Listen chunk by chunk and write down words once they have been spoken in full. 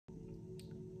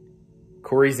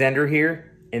Corey Zender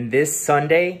here, and this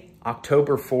Sunday,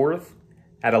 October 4th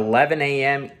at 11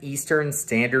 a.m. Eastern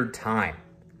Standard Time,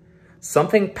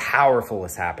 something powerful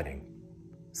is happening.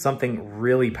 Something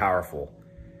really powerful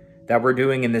that we're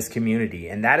doing in this community,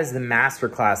 and that is the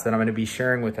masterclass that I'm going to be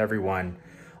sharing with everyone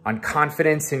on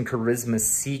confidence and charisma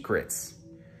secrets.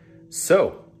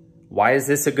 So, why is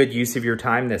this a good use of your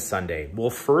time this Sunday? Well,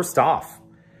 first off,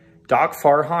 Doc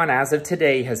Farhan, as of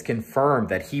today, has confirmed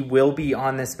that he will be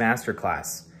on this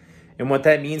masterclass. And what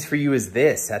that means for you is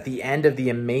this: at the end of the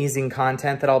amazing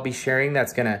content that I'll be sharing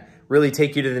that's going to really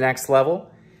take you to the next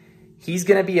level, he's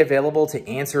going to be available to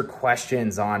answer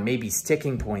questions on maybe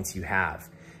sticking points you have.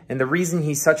 And the reason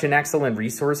he's such an excellent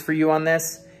resource for you on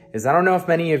this is, I don't know if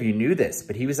many of you knew this,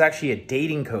 but he was actually a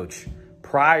dating coach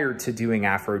prior to doing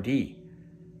Aphro-D.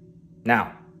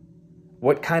 Now,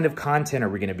 what kind of content are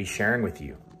we going to be sharing with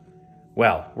you?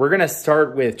 Well, we're going to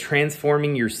start with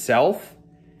transforming yourself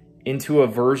into a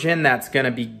version that's going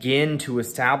to begin to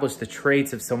establish the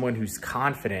traits of someone who's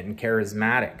confident and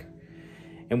charismatic.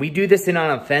 And we do this in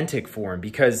an authentic form,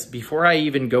 because before I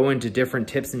even go into different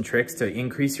tips and tricks to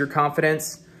increase your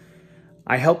confidence,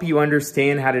 I help you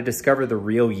understand how to discover the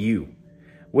real you.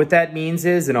 What that means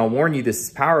is, and I'll warn you, this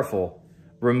is powerful,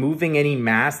 removing any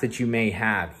masks that you may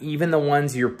have, even the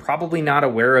ones you're probably not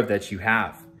aware of that you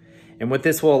have. And what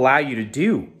this will allow you to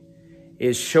do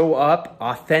is show up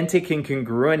authentic and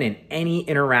congruent in any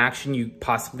interaction you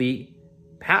possibly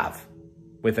have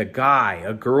with a guy,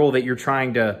 a girl that you're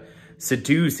trying to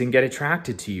seduce and get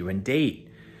attracted to you and date.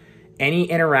 Any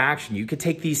interaction, you could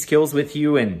take these skills with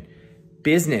you in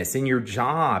business, in your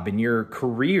job, in your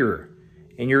career,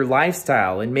 in your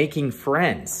lifestyle, in making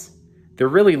friends. They're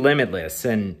really limitless.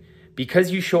 And because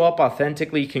you show up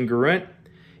authentically congruent,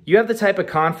 you have the type of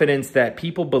confidence that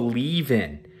people believe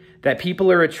in, that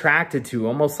people are attracted to,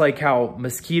 almost like how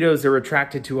mosquitoes are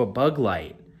attracted to a bug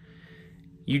light.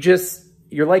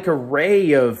 You're like a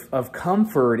ray of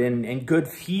comfort and good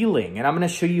feeling. And I'm going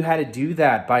to show you how to do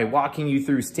that by walking you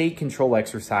through state control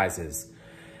exercises.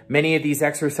 Many of these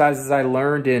exercises I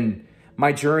learned in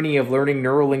my journey of learning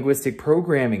neuro-linguistic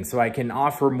programming, so I can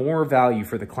offer more value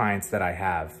for the clients that I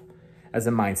have as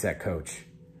a mindset coach.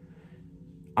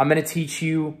 I'm going to teach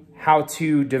you how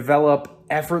to develop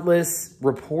effortless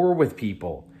rapport with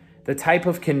people, the type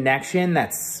of connection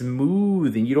that's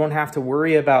smooth and you don't have to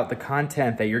worry about the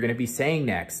content that you're going to be saying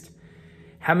next.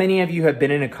 How many of you have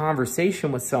been in a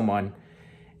conversation with someone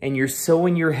and you're so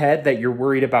in your head that you're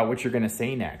worried about what you're going to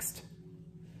say next?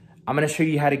 I'm going to show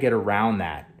you how to get around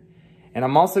that. And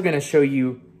I'm also going to show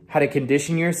you how to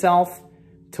condition yourself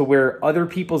to where other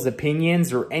people's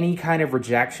opinions or any kind of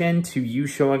rejection to you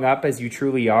showing up as you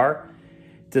truly are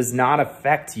does not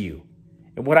affect you.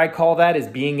 And what I call that is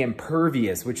being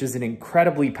impervious, which is an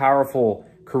incredibly powerful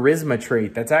charisma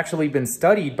trait that's actually been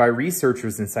studied by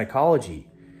researchers in psychology.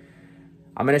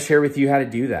 I'm going to share with you how to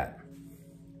do that.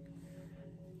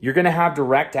 You're going to have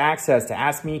direct access to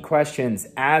ask me questions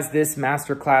as this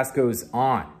masterclass goes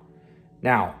on.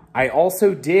 Now, I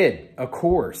also did a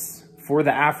course for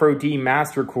the Aphro-D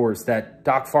master course that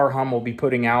Doc Farhan will be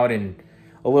putting out in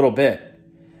a little bit.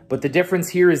 But the difference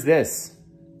here is this: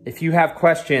 if you have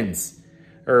questions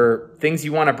or things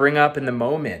you want to bring up in the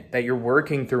moment that you're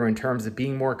working through in terms of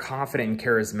being more confident and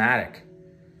charismatic,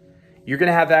 you're going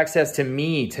to have access to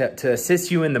me to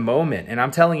assist you in the moment. And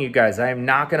I'm telling you guys, I am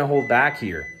not going to hold back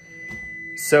here.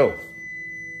 So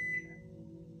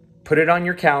put it on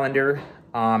your calendar.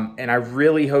 And I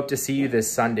really hope to see you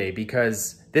this Sunday,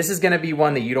 because this is going to be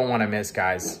one that you don't want to miss,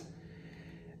 guys.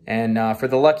 And for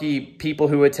the lucky people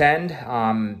who attend,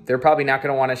 they're probably not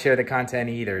going to want to share the content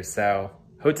either. So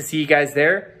hope to see you guys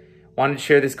there. Wanted to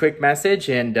share this quick message,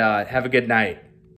 and have a good night.